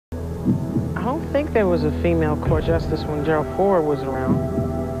I don't think there was a female court justice when Gerald Ford was around.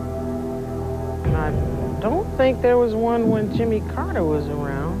 And I don't think there was one when Jimmy Carter was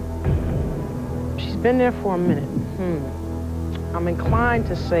around. She's been there for a minute. I'm inclined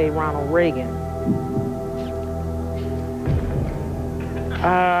to say Ronald Reagan.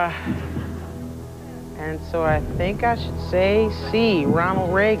 And so I think I should say C,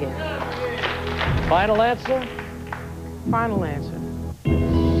 Ronald Reagan. Final answer? Final answer.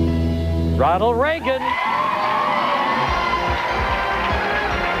 Ronald Reagan.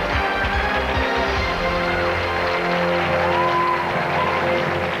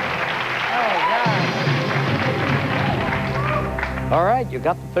 All right, you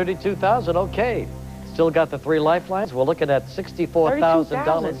got the 32,000, okay. Still got the 3 lifelines. We're looking at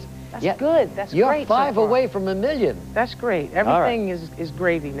 $64,000. That's good, that's You're great. You're 5 away from $1 million. That's great. Everything is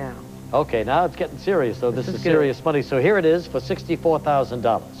gravy now. Okay, now it's getting serious, though. This is serious money. So here it is for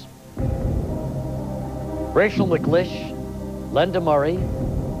 $64,000. Rachel McLish, Linda Murray,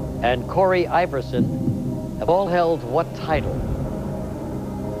 and Corey Iverson have all held what title?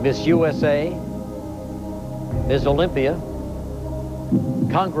 Miss USA, Miss Olympia,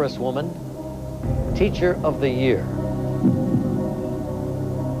 Congresswoman, Teacher of the Year.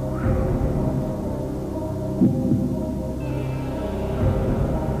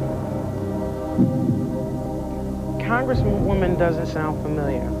 Congresswoman doesn't sound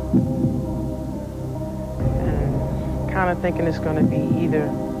familiar. And kind of thinking it's going to be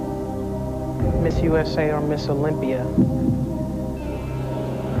either Miss USA or Miss Olympia.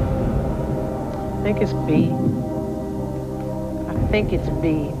 I think it's B. I think it's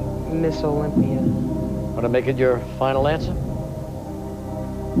B, Miss Olympia. Want to make it your final answer?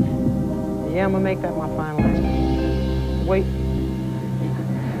 Yeah, I'm going to make that my final answer. Wait.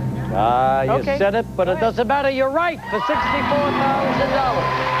 You said it, but it doesn't matter. You're right for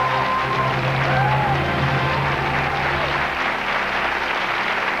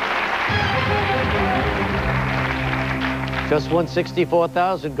Just won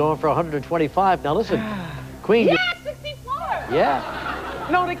 $64,000, going for $125. Now listen, Queen. Yeah, 64. Yeah.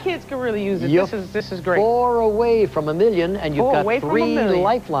 No, the kids can really use it. This is great. 4 away from $1 million, and you've got 3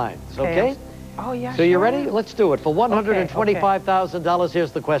 lifelines. Okay. Oh yeah. So you ready? Let's do it. For $125,000,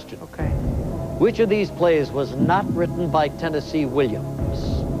 here's the question. Okay. Which of these plays was not written by Tennessee Williams?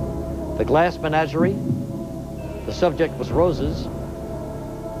 The Glass Menagerie, The Subject Was Roses,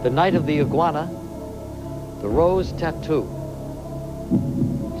 The Night of the Iguana, The Rose Tattoo.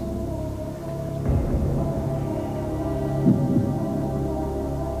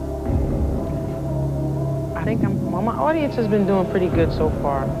 I think well, my audience has been doing pretty good so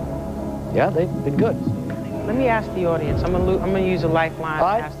far. Yeah, they've been good. Let me ask the audience. I'm gonna use a lifeline to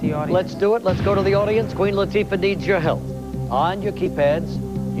ask the audience. Let's do it. Let's go to the audience. Queen Latifah needs your help. On your keypads,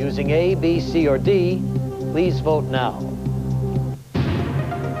 using A, B, C, or D, please vote now.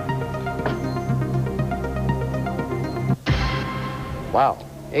 Wow,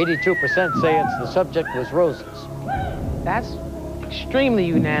 82% say it's The Subject Was Roses. That's extremely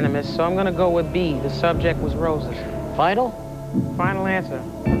unanimous, so I'm gonna go with B, The Subject Was Roses. Final? Final answer.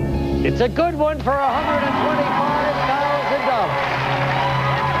 It's a good one for $125,000.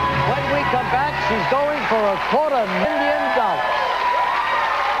 When we come back, she's going for $250,000.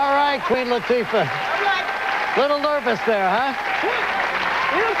 All right, Queen Latifah. All right. Little nervous there, huh?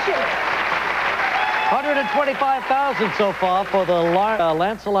 Real shit. $125,000 so far for the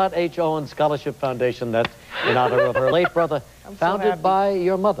Lancelot H. Owen Scholarship Foundation. That's in honor of her late brother, founded by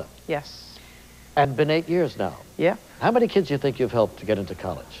your mother. Yes. And been 8 years now. Yeah. How many kids do you think you've helped to get into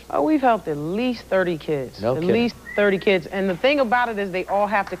college? Oh, we've helped at least 30 kids. No kidding. At least 30 kids. And the thing about it is they all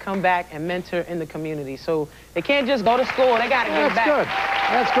have to come back and mentor in the community. So they can't just go to school. They got to give back. That's good.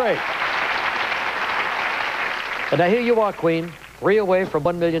 That's great. But now here you are, Queen. 3 away from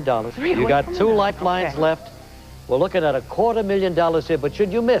 $1 million. You got 2 lifelines left. We're looking at $250,000 here, but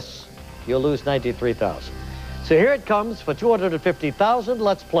should you miss, you'll lose $93,000. So here it comes for $250,000.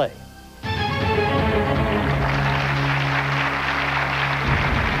 Let's play.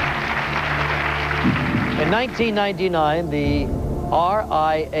 In 1999, the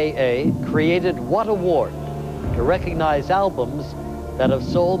RIAA created what award to recognize albums that have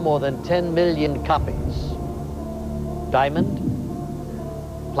sold more than 10 million copies? Diamond,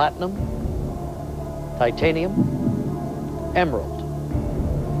 platinum, titanium, emerald.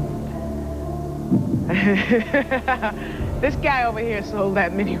 This guy over here sold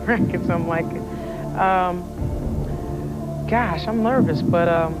that many records. I'm like, gosh, I'm nervous, but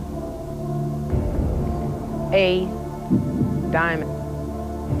A, diamond.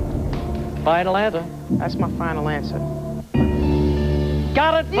 Final answer? That's my final answer.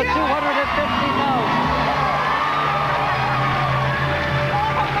 Got it for $250,000.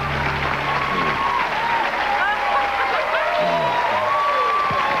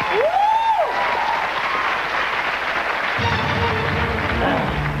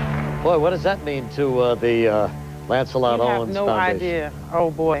 Boy, what does that mean to the Lancelot You have Owens no Foundation? idea. Oh,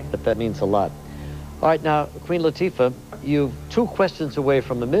 boy. But that means a lot. All right, now, Queen Latifah, you're 2 questions away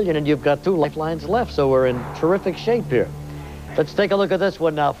from $1 million, and you've got 2 lifelines left, so we're in terrific shape here. Let's take a look at this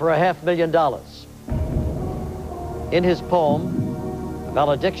one now for $500,000. In his poem,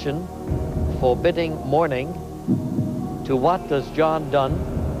 Valediction, Forbidding Morning, to what does John Donne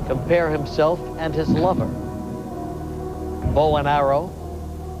compare himself and his lover? Bow and arrow,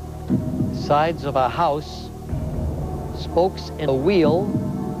 sides of a house, spokes in a wheel,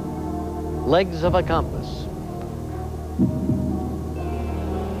 legs of a compass.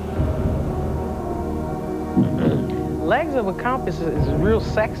 Legs of a compass is real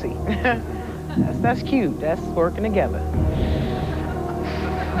sexy. that's cute. That's working together.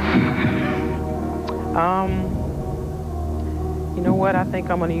 You know what? I think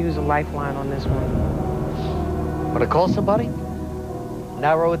I'm going to use a lifeline on this one. Want to call somebody?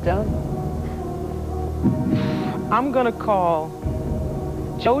 Narrow it down? I'm going to call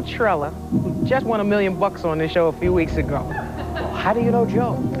Joe Trella, who just won $1 million on this show a few weeks ago. How do you know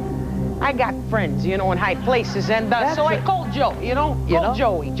Joe? I got friends, you know, in high places, and so I called Joe, you know? Call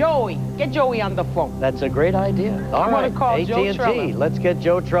Joey. Joey, get Joey on the phone. That's a great idea. All I'm right, gonna call Joe AT&T. Trella. Let's get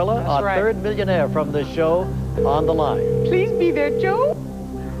Joe Trella, That's our right. 3rd millionaire from the show, on the line. Please be there, Joe.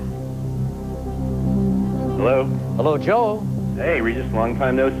 Hello. Hello, Joe. Hey, Regis, long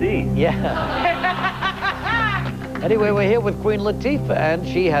time no see. Yeah. Anyway, we're here with Queen Latifah, and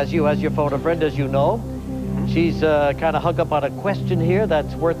she has you as your phone a friend, as you know. She's kind of hung up on a question here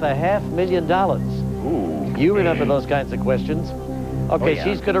that's worth $500,000. Ooh. You remember those kinds of questions. Okay, yeah.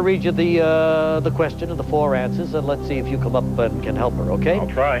 she's going to read you the question and the 4 answers, and let's see if you come up and can help her, okay? I'll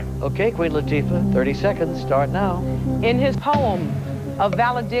try. Okay, Queen Latifah, 30 seconds, start now. In his poem of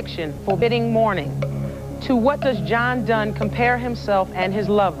Valediction, Forbidding Morning, to what does John Donne compare himself and his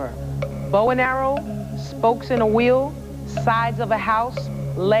lover? Bow and arrow, spokes in a wheel, sides of a house,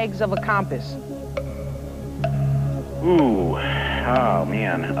 legs of a compass. Ooh. Oh,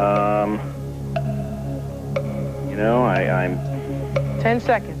 man. You know, I'm... 10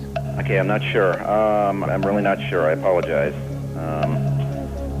 seconds. Okay, I'm not sure. I'm really not sure. I apologize.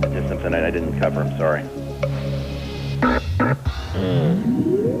 It's just something I didn't cover. I'm sorry.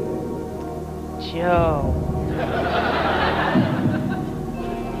 Joe.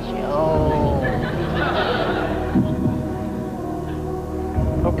 Joe.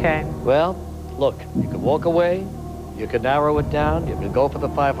 Okay. Well, look, you can walk away, you can narrow it down, you can go for the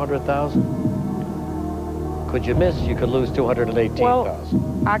 500,000. Could you miss? You could lose 218,000. Well,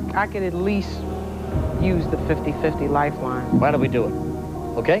 I could at least use the 50-50 lifeline. Why don't we do it?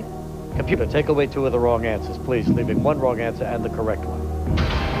 Okay? Computer, take away 2 of the wrong answers, please, leaving 1 wrong answer and the correct one.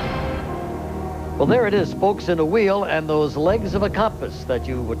 Well, there it is, spokes in a wheel and those legs of a compass that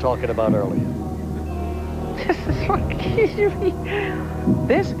you were talking about earlier.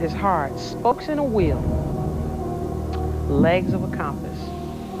 This is hard. Spokes in a wheel. Legs of a compass.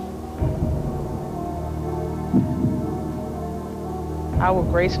 I will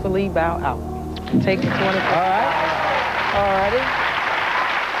gracefully bow out. Take the 20. All right. All righty.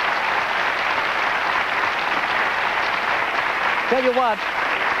 Tell you what,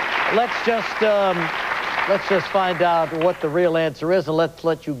 let's just find out what the real answer is, and let's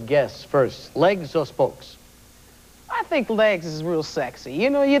let you guess first. Legs or spokes? I think legs is real sexy. You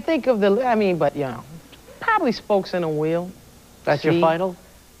know, you think of the, but you know, probably spokes in a wheel. That's your final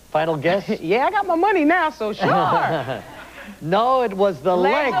guess? Yeah, I got my money now, so sure. No, it was the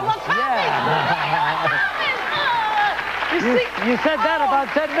legs. Of a compass. Yeah. You said that about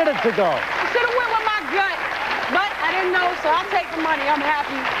 10 minutes ago. I should have went with my gut, but I didn't know, so I'll take the money. I'm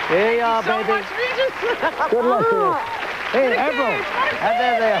happy. Here you are, so baby. much, Regis. Good luck to you. Hey, Emerald. And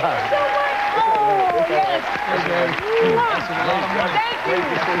there they are. So much. Oh, yes. Thank you.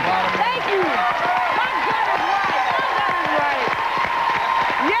 Thank you. My gut is right. My gut is right.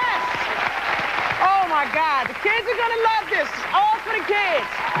 Yes. Oh, my God. The kids are going to love this. All for the kids.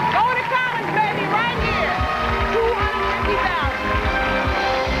 Go to college, baby, right here.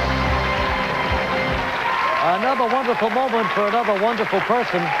 250,000. Another wonderful moment for another wonderful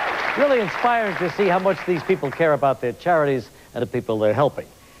person. Really inspiring to see how much these people care about their charities and the people they're helping.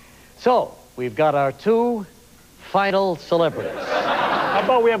 So, we've got our 2 final celebrities. How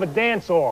about we have a dance-off?